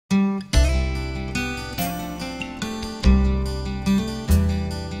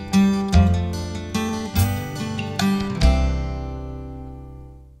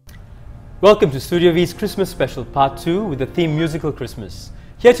Welcome to Studio V's Christmas Special Part 2 with the theme Musical Christmas.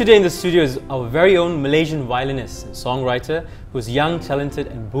 Here today in the studio is our very own Malaysian violinist and songwriter who is young, talented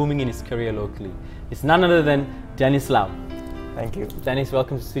and booming in his career locally. It's none other than Dennis Lau. Thank you. Dennis,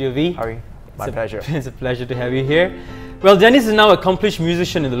 welcome to Studio V. Harry, my pleasure. It's a pleasure to have you here. Well, Dennis is now an accomplished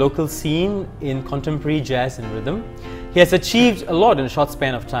musician in the local scene in contemporary jazz and rhythm. He has achieved a lot in a short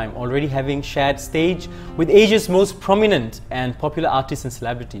span of time, already having shared stage with Asia's most prominent and popular artists and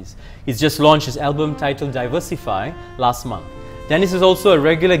celebrities. He's just launched his album titled Diversify last month. Dennis is also a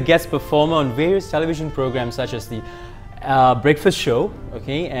regular guest performer on various television programs such as the Breakfast Show,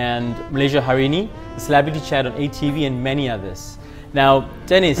 and Malaysia Harini, the Celebrity Chat on ATV and many others. Now,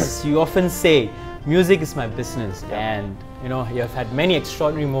 Dennis, you often say, music is my business, and you have had many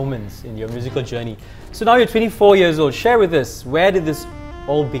extraordinary moments in your musical journey. So now you're 24 years old. Share with us, where did this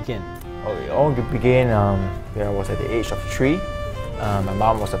all begin? Oh, it all began when I was at the age of 3. My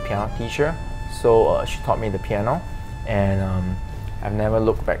mom was a piano teacher, so she taught me the piano, and I've never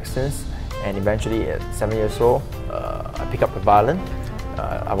looked back since. And eventually at 7 years old, I picked up the violin.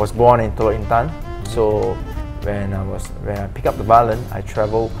 I was born in Teluk Intan, so when I picked up the violin, I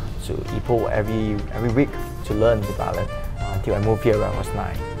traveled to Ipoh every week to learn the violin until I moved here when I was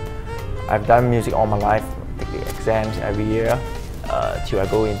 9. I've done music all my life, take the exams every year till I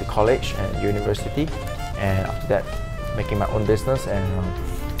go into college and university, and after that making my own business and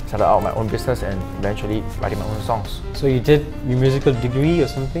started out my own business and eventually writing my own songs. So you did your musical degree or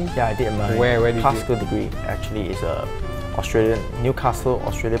something? Yeah, I did my classical degree. Actually, it's a Newcastle,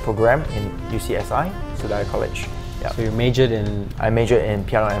 Australia program in UCSI, Sudai College. Yeah. So you majored in? I majored in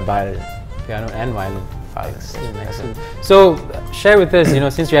piano and violin. Piano and violin. Excellent. So share with us,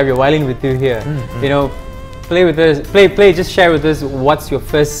 since you have your violin with you here, play with us. Just share with us what's your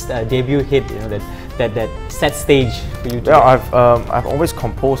first debut hit, that set stage for you. Well, I've always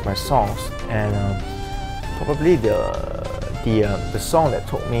composed my songs, and probably the song that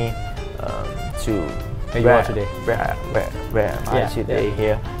took me to where I am today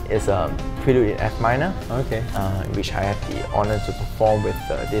here is Prelude in F minor. Okay. Which I had the honor to perform with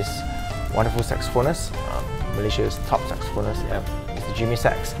this wonderful saxophonist, Malaysia's top saxophonist, Mr. Jimmy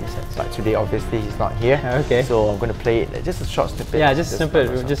Sax. But today, obviously, he's not here. Okay. So I'm going to play it, just a short snippet. Yeah, just simple.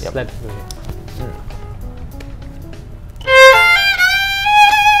 Just let it go.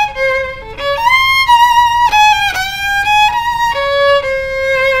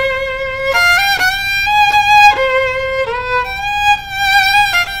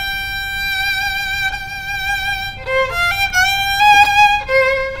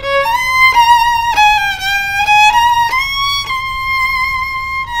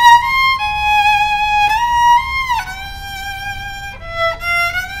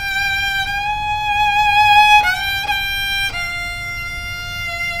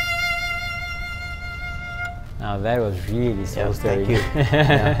 Now that was really soul-stirring.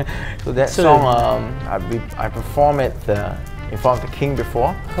 Thank you. So that song, I performed it in front of the king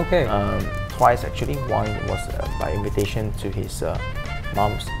before. Okay. Twice actually. One was by invitation to his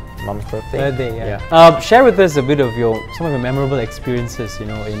mom's birthday. Share with us a bit of some of your memorable experiences, in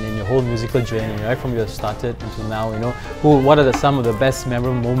your whole musical journey, right from your started until now. What are some of the best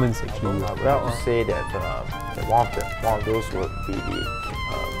memorable moments actually? I would say that one of those would be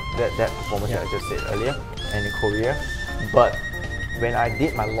that performance that I just said earlier, and in Korea. But when I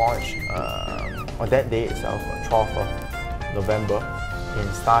did my launch on that day itself, 12th of November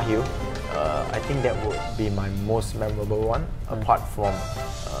in Star Hill, I think that would be my most memorable one, apart from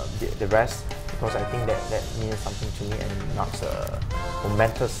the rest, because I think that means something to me and marks a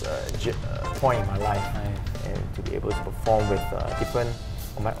momentous point in my life, and to be able to perform with different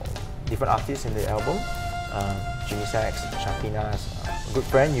artists in the album, Jimmy Sax, Shakina's good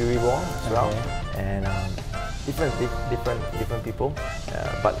friend Yuri Wong as well, and different people,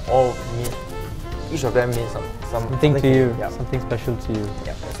 but each of them means something to you, something special to you.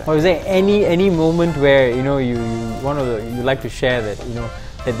 Yeah, exactly. Or is there any moment where you like to share that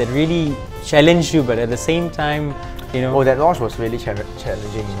that really challenged you, but at the same time, Oh, that launch was really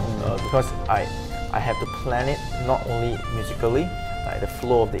challenging, because I had to plan it not only musically, like the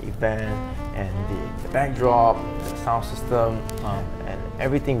flow of the event and the backdrop, the sound system, and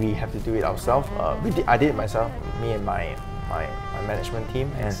everything. We have to do it ourselves. I did it myself, me and my management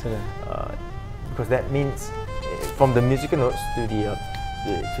team, and because that means from the musical notes to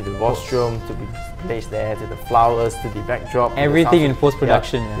the rostrum, to be placed there, to the flowers, to the backdrop, everything in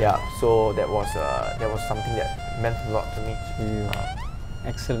post-production. Yeah. So that was something that meant a lot to me.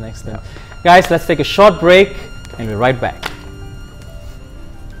 Excellent. Guys, let's take a short break and we're right back.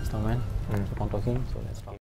 Man, keep on talking, so let's talk.